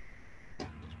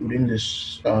within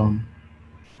this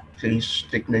place,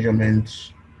 take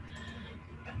measurements.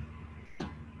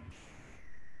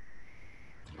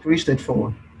 Pretty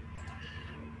straightforward.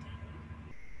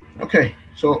 Okay,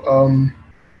 so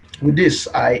with this,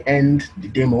 I end the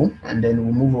demo, and then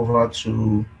we'll move over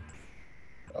to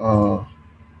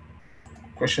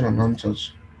question and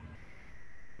answers.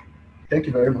 Thank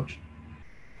you very much.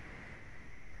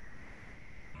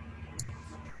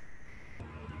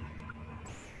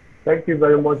 Thank you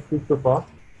very much, Christopher.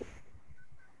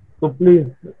 So please,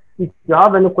 if you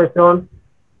have any questions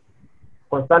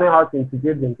concerning how to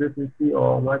integrate the 360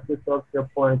 or Microsoft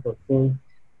SharePoint or Teams,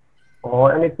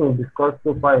 or anything we discussed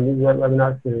so far in this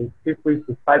webinar series, feel free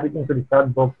to type it into the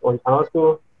chat box, or you can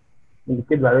also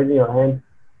indicate by raising your hand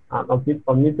and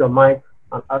unmute your mic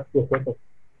and ask your question.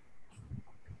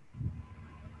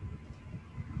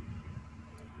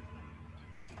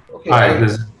 Okay.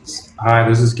 Hi,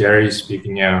 this is Gary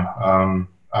speaking here.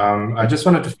 I just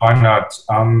wanted to find out.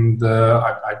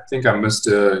 I think I missed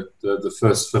the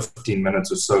first 15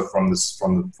 minutes or so from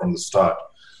the start.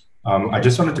 I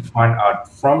just wanted to find out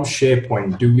from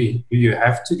SharePoint, do you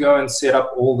have to go and set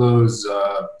up all those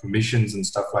permissions and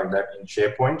stuff like that in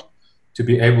SharePoint to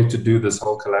be able to do this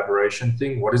whole collaboration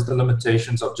thing? What is the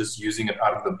limitations of just using it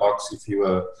out of the box if you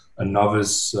are a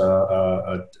novice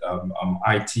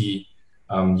IT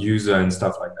user and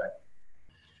stuff like that?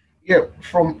 Yeah,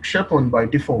 from SharePoint by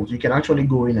default, you can actually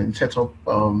go in and set up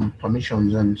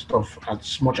permissions and stuff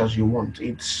as much as you want.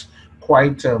 It's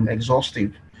quite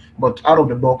exhaustive, but out of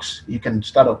the box, you can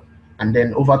start up, and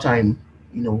then over time,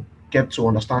 get to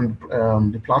understand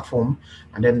the platform,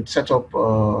 and then set up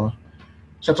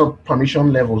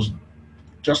permission levels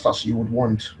just as you would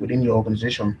want within your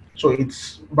organization. So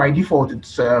it's by default,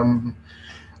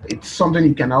 it's something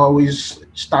you can always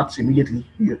start immediately.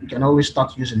 You can always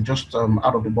start using just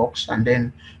out of the box, and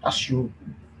then as you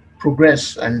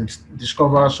progress and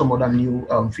discover some other new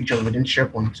features within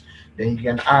SharePoint, then you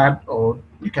can add, or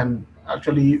you can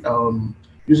actually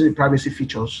use the privacy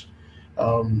features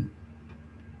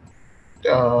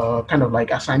kind of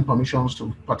like assign permissions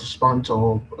to participants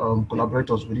or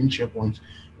collaborators within SharePoint,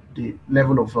 the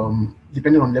level of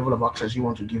depending on level of access you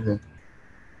want to give them.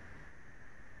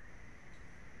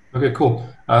 Okay, cool.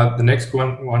 The next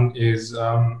one is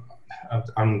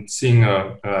I'm seeing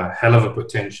a hell of a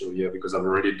potential here because I've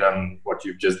already done what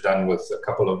you've just done with a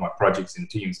couple of my projects in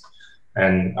Teams.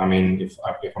 And I mean, if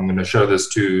I'm going to show this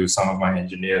to some of my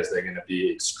engineers, they're going to be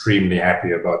extremely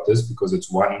happy about this because it's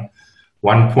one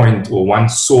point or one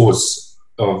source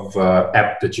of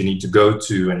app that you need to go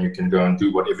to, and you can go and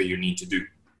do whatever you need to do.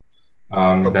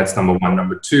 That's number one.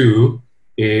 Number two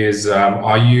is,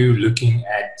 are you looking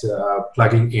at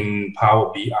plugging in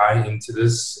Power BI into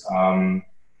this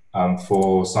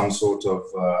for some sort of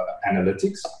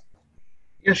analytics?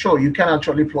 Yeah, sure. You can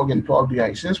actually plug in Power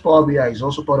BI. Since Power BI is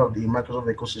also part of the Microsoft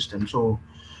ecosystem, so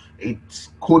it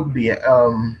could be.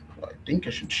 I think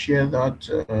I should share that.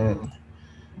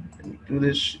 Let me do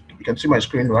this. You can see my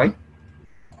screen, right?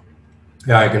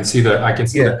 Yeah, I can see the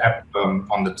app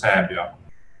on the tab. Yeah.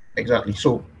 Exactly.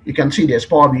 So you can see there's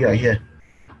Power BI here.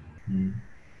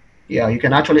 Yeah, you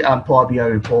can actually add Power BI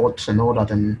reports and all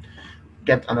that, and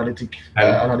get analytic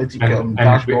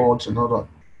dashboards and all that.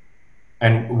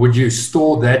 And would you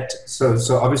store that? So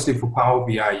obviously for Power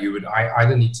BI, you would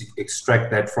either need to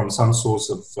extract that from some source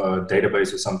of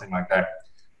database or something like that.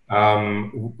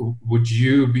 Would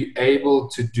you be able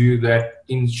to do that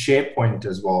in SharePoint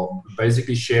as well?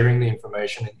 Basically sharing the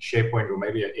information in SharePoint or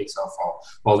maybe an Excel file.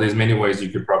 Well, there's many ways you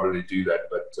could probably do that,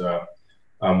 but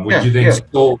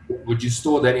would you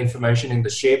store that information in the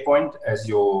SharePoint as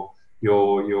your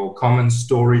common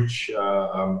storage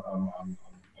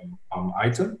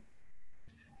item?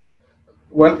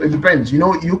 Well, it depends. You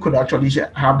know, you could actually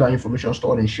have that information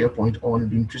stored in SharePoint on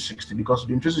BIM 360 because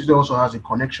BIM 360 also has a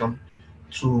connection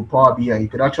to Power BI. You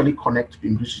could actually connect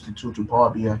BIM 362 to Power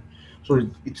BI. So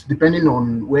it's depending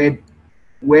on where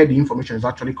the information is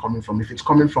actually coming from. If it's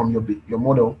coming from your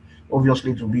model,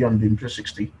 obviously it will be on BIM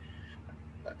 360.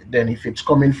 Then if it's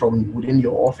coming from within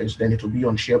your office, then it will be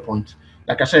on SharePoint.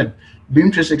 Like I said,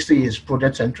 BIM 360 is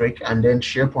project-centric, and then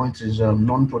SharePoint is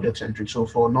non-project-centric. So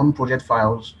for non-project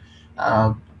files,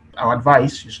 our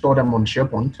advice, you store them on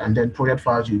SharePoint, and then project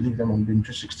files, you leave them on BIM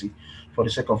 360 for the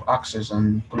sake of access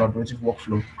and collaborative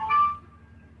workflow.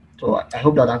 So I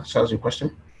hope that answers your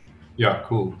question. Yeah,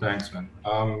 cool. Thanks, man.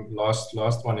 Last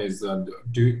one is,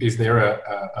 is there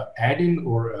a add-in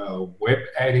or a web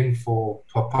add-in for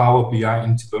Power BI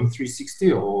into BIM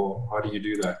 360, or how do you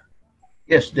do that?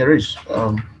 Yes, there is.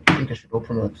 I think I should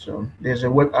open it. So there's a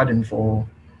web add-in for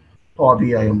Power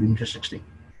BI on BIM 360.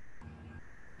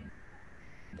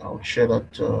 I'll share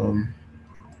that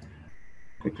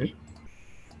quickly.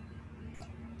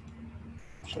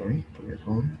 Sorry, put it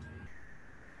on.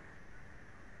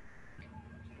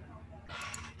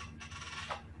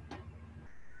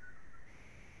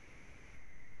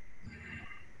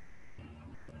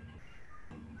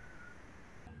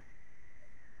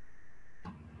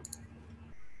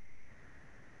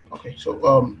 Okay, so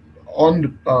on the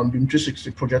BIM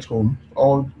 360 project home,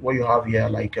 all what you have here,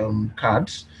 like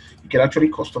cards, you can actually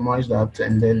customize that,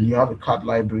 and then you have a card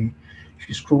library. If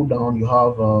you scroll down, you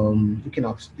have looking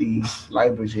at the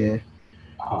libraries here.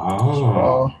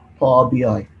 Power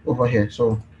BI over here.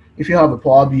 So if you have a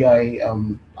Power BI,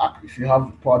 if you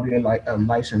have Power BI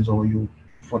license, or you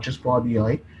purchase Power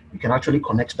BI, you can actually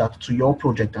connect that to your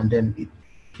project, and then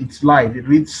it's live. It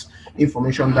reads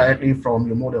information directly from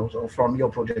your models or from your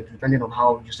project, depending on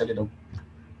how you set it up.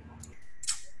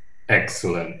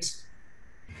 Excellent.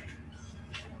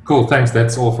 Cool. Thanks.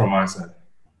 That's all from my side.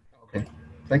 Okay.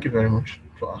 Thank you very much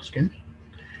for asking.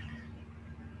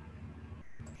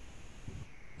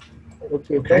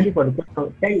 Okay. Thank you for the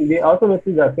question. They also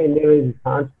notice that Ken raised his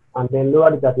hand and then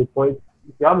lowered it at a point.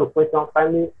 If you have a question,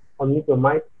 kindly unmute your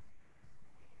mic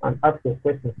and ask your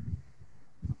question.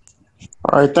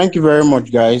 All right, thank you very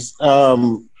much, guys.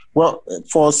 Well,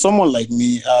 for someone like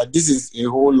me, this is a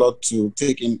whole lot to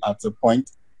take in at a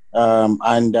point.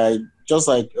 Just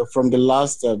like from the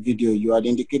last video, you had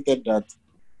indicated that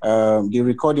the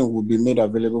recording will be made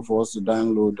available for us to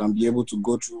download and be able to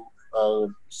go through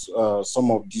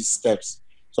some of these steps.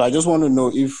 So I just want to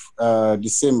know if the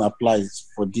same applies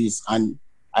for this. And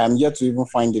I am yet to even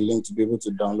find the link to be able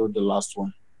to download the last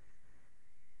one.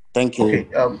 Thank you.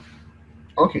 Okay.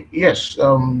 Okay. Yes.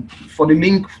 For the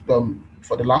link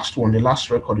for the last one, the last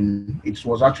recording, it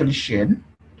was actually shared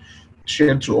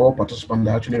to all participants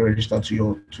that actually registered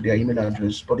to their email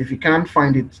address. But if you can't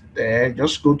find it there,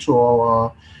 just go to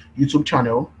our YouTube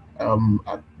channel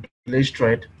at Blaze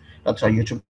Thread. That's our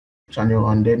YouTube channel,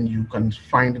 and then you can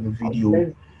find the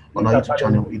video on our YouTube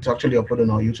channel. It's actually uploaded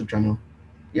on our YouTube channel.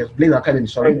 Yes, Blaze Academy,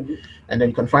 sorry. And then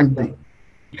you can find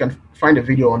the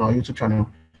video on our YouTube channel.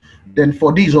 Then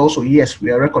for these also, yes,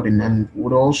 we are recording, and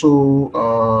would also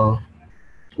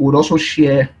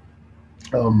share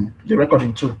the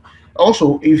recording too.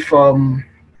 Also, if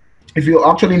you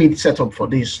actually need setup for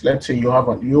this, let's say you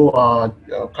are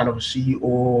kind of a CEO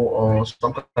or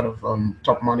some kind of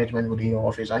top management within your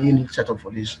office, and you need setup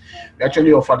for this, we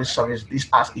actually offer this service, this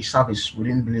as a service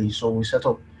within Blaze. So we set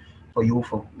up for you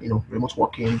for remote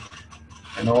working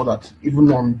and all that, even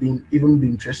BIM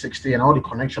 360 and all the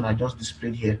connection I just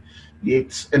displayed here.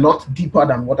 It's a lot deeper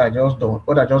than what I just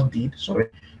did. Sorry,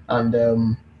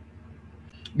 and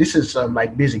this is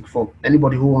like basic for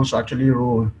anybody who wants to actually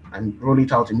roll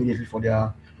it out immediately for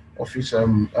their office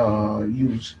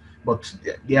use. But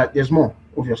there's more.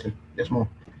 Obviously, there's more.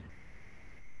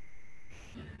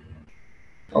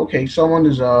 Okay, someone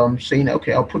is saying,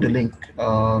 okay, I'll put the link.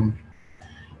 I'll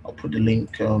put the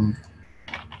link.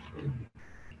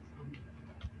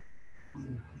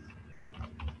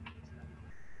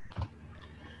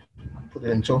 Put the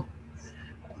link. So,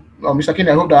 Mr. King,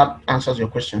 I hope that answers your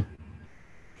question.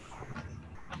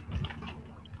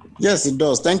 Yes, it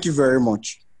does. Thank you very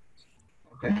much.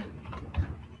 Okay.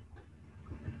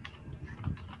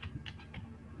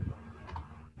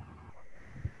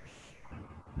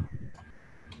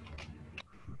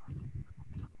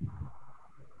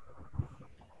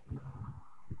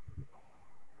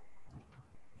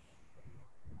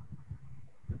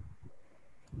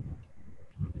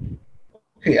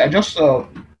 Okay, I just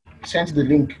sent the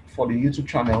link for the YouTube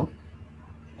channel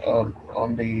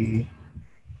on the.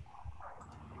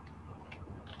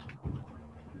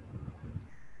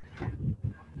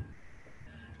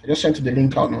 I just sent the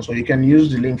link out now, so you can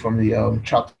use the link from the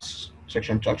chat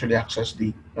section to actually access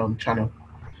the channel.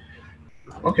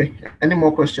 Okay, any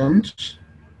more questions?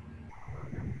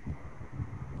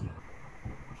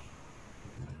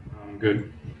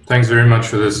 Good. Thanks very much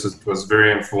for this. It was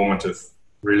very informative.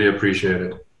 Really appreciate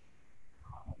it.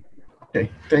 Okay,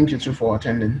 thank you too for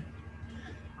attending.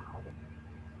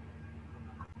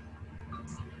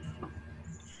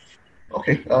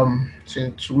 Okay,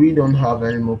 since we don't have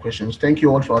any more questions, thank you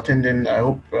all for attending. I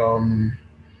hope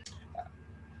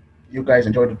you guys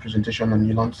enjoyed the presentation and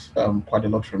you learned quite a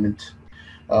lot from it.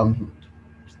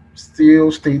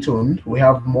 Still stay tuned. We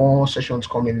have more sessions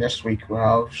coming next week. We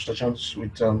have sessions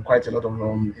with quite a lot of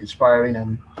inspiring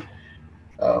and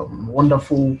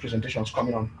wonderful presentations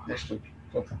coming on next week.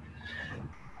 So,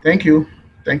 thank you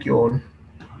all.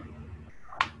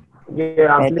 Yeah,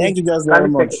 Right, thank you guys very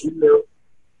much.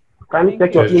 Can you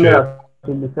check your email?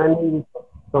 To be sending you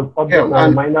some updates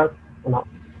and reminders.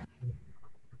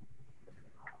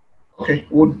 Okay,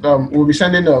 we'll be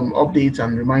sending updates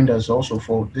and reminders also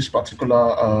for this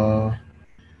particular.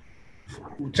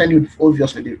 We'll send you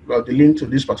obviously the link to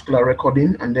this particular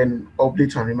recording, and then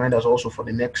updates and reminders also for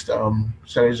the next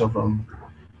series of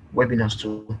webinars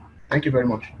too. Thank you very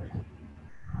much.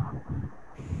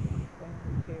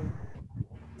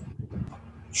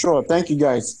 Sure, thank you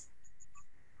guys.